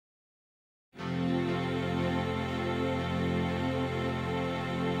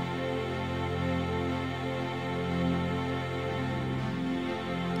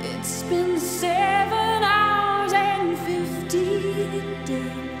been 7 hours and 50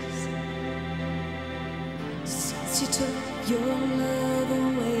 days since you took your love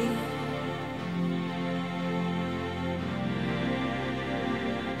away.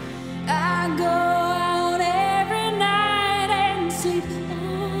 I go out every night and sleep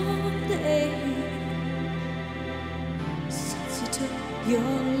all day since you took your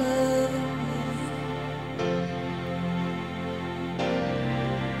love away.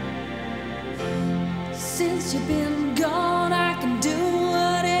 Since you've been gone, I can do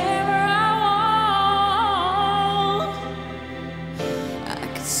whatever I want. I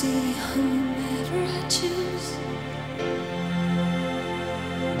can see whomever I choose.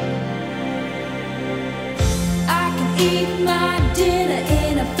 I can eat my dinner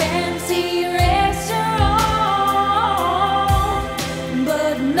in a fancy restaurant,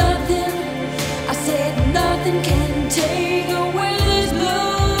 but nothing, I said nothing can take away this blues.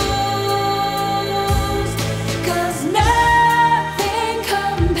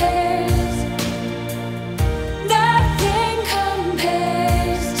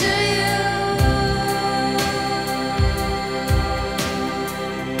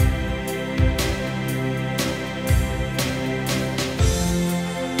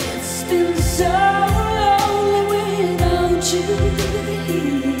 Been so lonely without you.